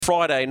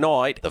Friday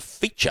night, the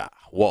feature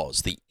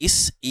was the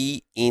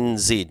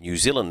SENZ New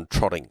Zealand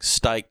Trotting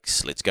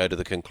Stakes. Let's go to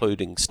the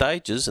concluding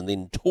stages and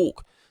then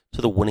talk to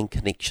the winning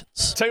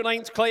connections. 2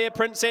 lengths clear,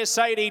 Princess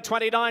Sadie,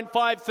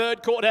 29.5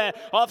 third quarter,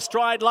 off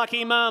stride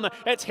Lucky Mum,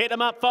 it's hit him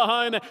up for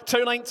home,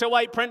 2 lengths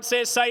away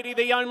Princess Sadie,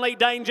 the only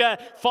danger,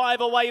 5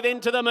 away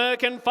then to the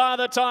Merc and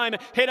Father Time,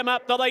 hit him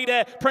up the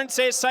leader,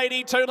 Princess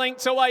Sadie 2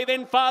 lengths away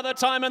then Father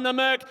Time and the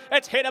Merc,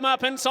 it's hit him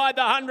up inside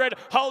the 100,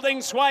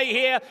 holding sway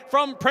here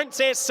from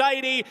Princess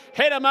Sadie,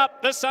 hit him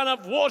up the son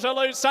of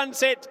Waterloo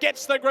Sunset,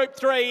 gets the group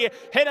 3,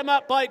 hit him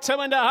up by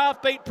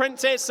 2.5, beat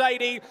Princess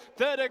Sadie,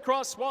 third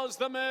across was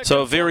the Merc.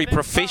 So a very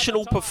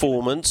professional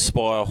performance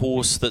by a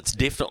horse that's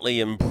definitely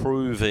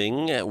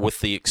improving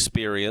with the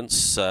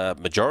experience.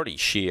 Majority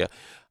share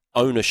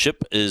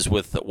ownership is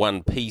with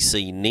one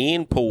PC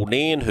Nairn, Paul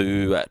Nairn,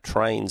 who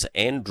trains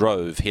and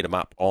drove Hit 'em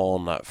Up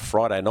on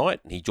Friday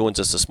night. He joins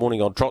us this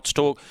morning on Trots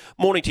Talk.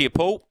 Morning to you,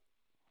 Paul.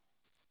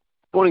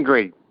 Morning,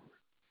 Greg.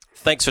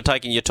 Thanks for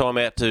taking your time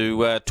out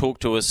to talk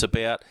to us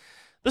about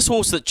this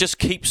horse that just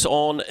keeps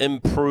on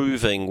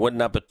improving. Win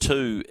number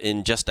 2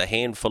 in just a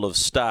handful of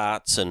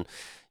starts, and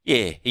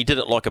yeah, he did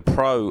it like a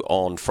pro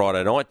on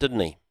Friday night,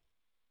 didn't he?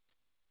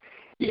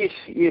 Yes,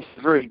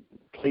 very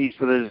pleased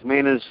with his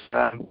manners.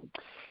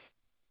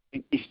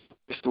 He's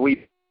just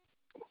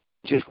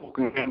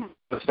walking around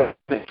that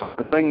type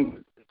of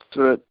thing.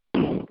 Sort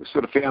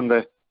of found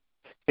the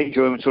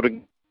enjoyment.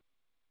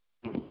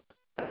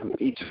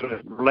 He sort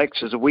of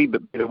relaxes a wee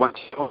bit better once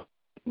he's on,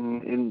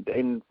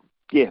 and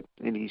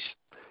he's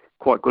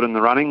quite good in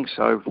the running.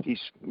 So he's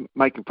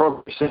making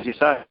progress, as you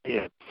say.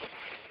 Yeah.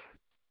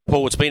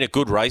 Paul, it's been a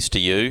good race to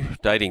you,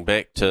 dating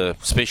back to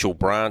Special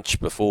Branch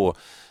before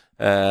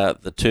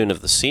the turn of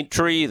the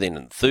century, then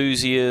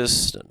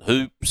Enthusiast and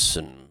Hoops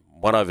and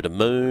One Over the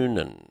Moon,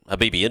 and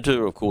Habibi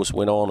Inter, of course,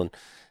 went on and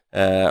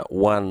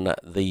won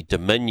the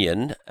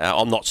Dominion.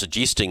 I'm not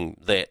suggesting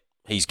that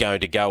he's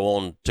going to go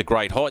on to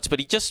great heights, but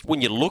he just,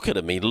 when you look at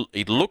him, he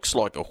looks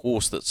like a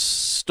horse that's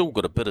still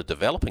got a bit of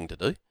developing to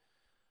do.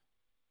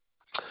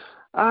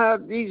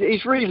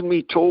 He's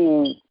reasonably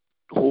tall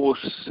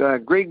horse,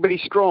 Greg, but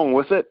he's strong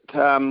with it.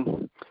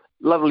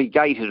 Lovely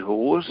gaited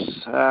horse.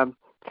 So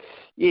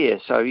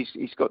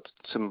he's got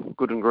some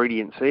good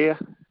ingredients there.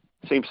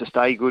 Seems to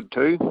stay good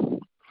too.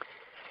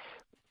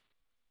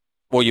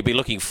 Well, you'll be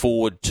looking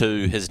forward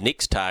to his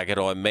next target,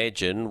 I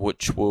imagine,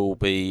 which will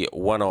be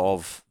one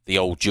of the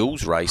old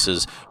Jules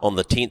races on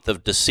the 10th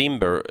of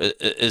December.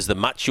 Is there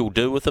much you'll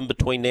do with him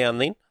between now and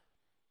then?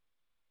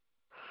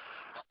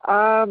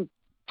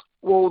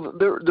 Well,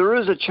 there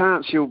is a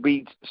chance he'll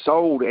be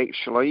sold,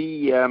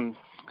 actually.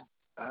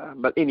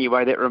 But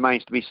anyway, that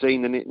remains to be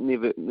seen, and it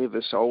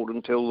never sold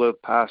until the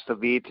past the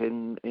vet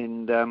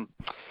and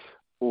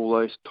all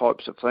those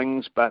types of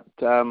things. But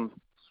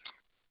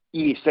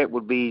yes, that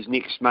would be his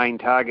next main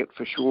target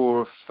for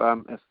sure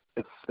if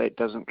that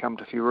doesn't come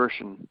to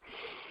fruition.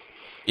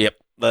 Yep.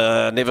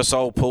 Never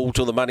sold, Paul,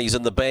 till the money's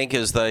in the bank,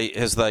 as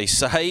they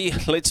say.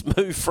 Let's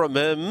move from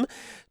him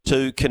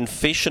to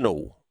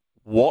Confessional.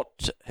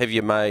 What have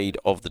you made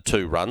of the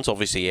 2 runs?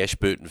 Obviously,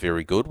 Ashburton,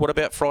 very good. What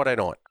about Friday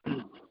night?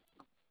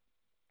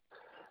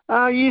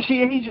 Yes,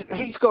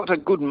 he's got a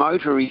good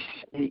motor. He's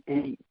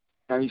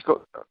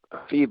got a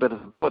fair bit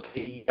of. But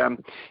he's a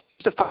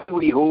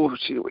funny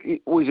horse.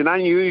 He's an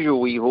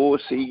unusual wee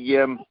horse. He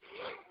can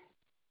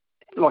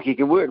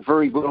work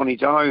very good on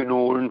his own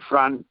or in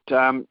front.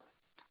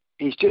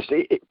 He's just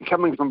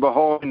coming from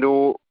behind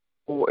or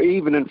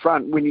even in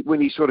front,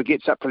 when he sort of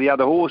gets up to the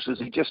other horses,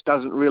 he just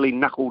doesn't really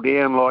knuckle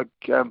down like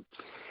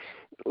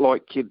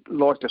you'd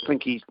like to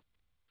think he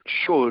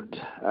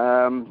should.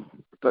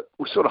 But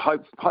we're sort of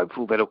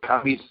hopeful that'll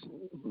come. He's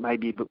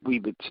maybe a wee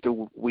bit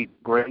still weak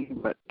green,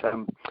 but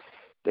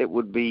that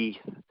would be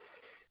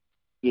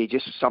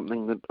just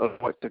something that I'd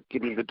like to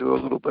get him to do a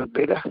little bit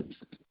better.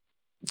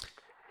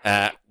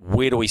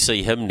 Where do we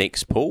see him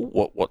next,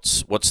 Paul?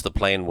 What's the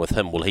plan with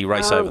him? Will he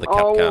race over the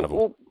Cup Carnival?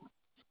 Well,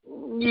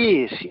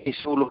 yes,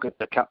 we'll look at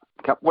the Cup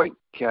week.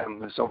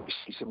 There's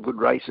obviously some good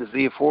races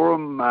there for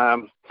him.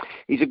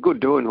 He's a good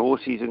doing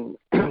horse. He's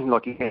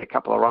like he had a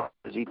couple of runs.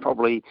 He'd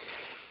probably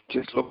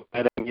just look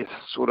at him and just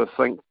sort of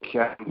think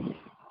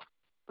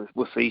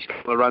with these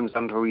couple of runs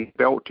under his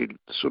belt, you'd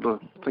sort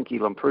of think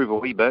he'll improve a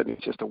wee bit.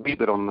 It's just a wee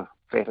bit on the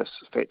fat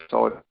side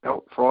of the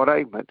belt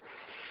Friday, but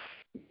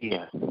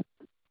yeah.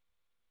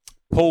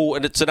 Paul,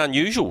 and it's an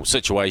unusual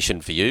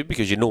situation for you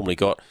because you normally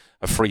got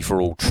a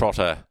free-for-all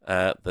trotter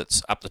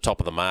that's up the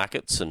top of the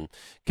markets and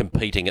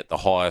competing at the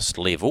highest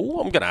level.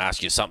 I'm going to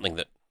ask you something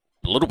that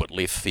a little bit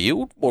left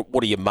field.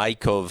 What do you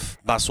make of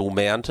Muscle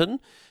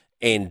Mountain,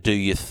 and do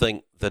you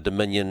think the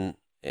Dominion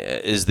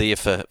is there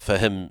for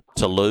him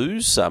to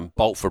lose?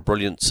 Bolt for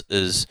Brilliance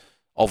is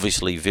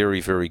obviously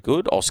very, very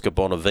good. Oscar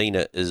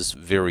Bonavina is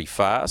very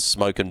fast.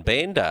 Smoke and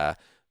Bandar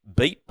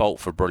beat Bolt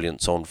for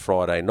Brilliance on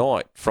Friday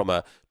night. From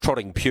a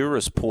trotting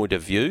purist point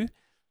of view,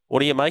 what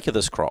do you make of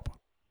this crop?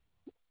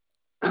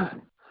 It's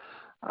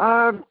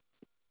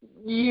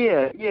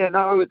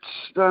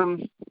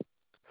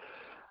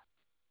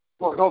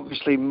Well,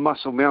 obviously,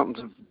 Muscle Mountain's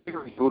a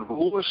very good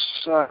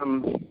horse. I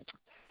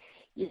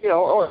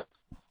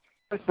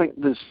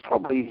think there's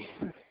probably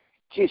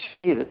just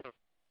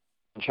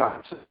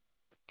chances,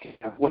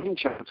 winning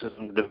chances.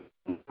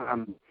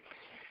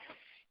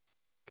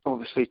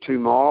 Obviously, 2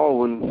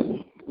 Mile,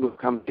 and we'll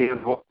come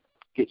down what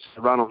gets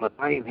the run on the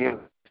day and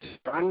how it's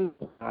run.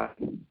 I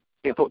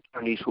thought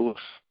Tony's horse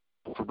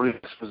for Bliss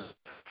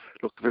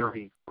looked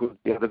very good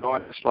the other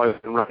night, a slow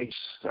race.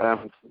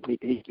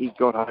 He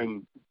got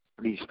home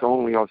pretty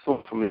strongly, I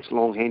thought, from this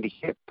long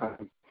handicap. So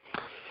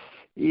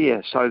I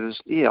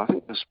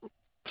think the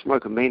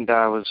Smoker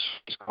Mendar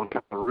has gone a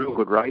couple of real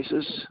good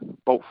races.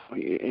 Both,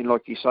 and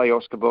like you say,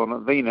 Oscar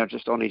Bonavina,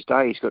 just on his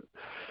day, he's got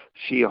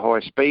sheer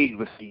high speed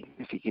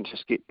if he can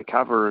just get the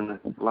cover and the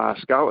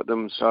last go at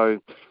them.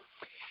 So,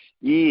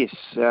 yes,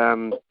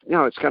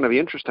 it's going to be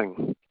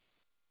interesting.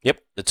 Yep,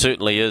 it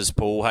certainly is,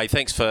 Paul. Hey,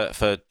 thanks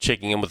for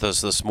checking in with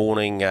us this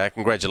morning.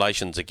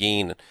 Congratulations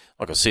again.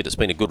 Like I said, it's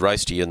been a good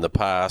race to you in the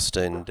past.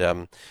 And,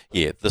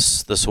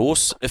 this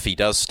horse, if he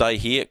does stay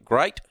here,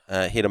 great.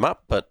 Hit him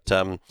up. But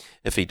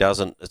if he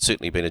doesn't, it's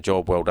certainly been a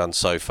job well done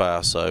so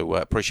far. So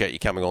appreciate you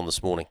coming on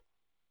this morning.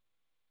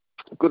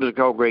 Good as a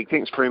gold, Greg.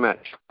 Thanks very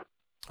much.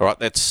 All right,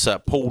 that's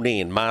Paul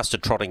Nairn, Master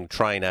Trotting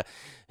Trainer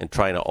and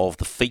trainer of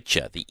the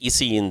feature, the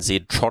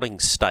SENZ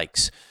Trotting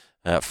Stakes,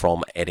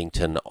 from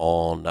Addington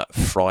on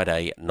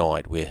Friday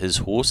night, where his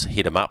horse,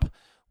 Hit 'em Up,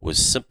 was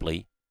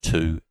simply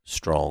too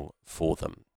strong for them.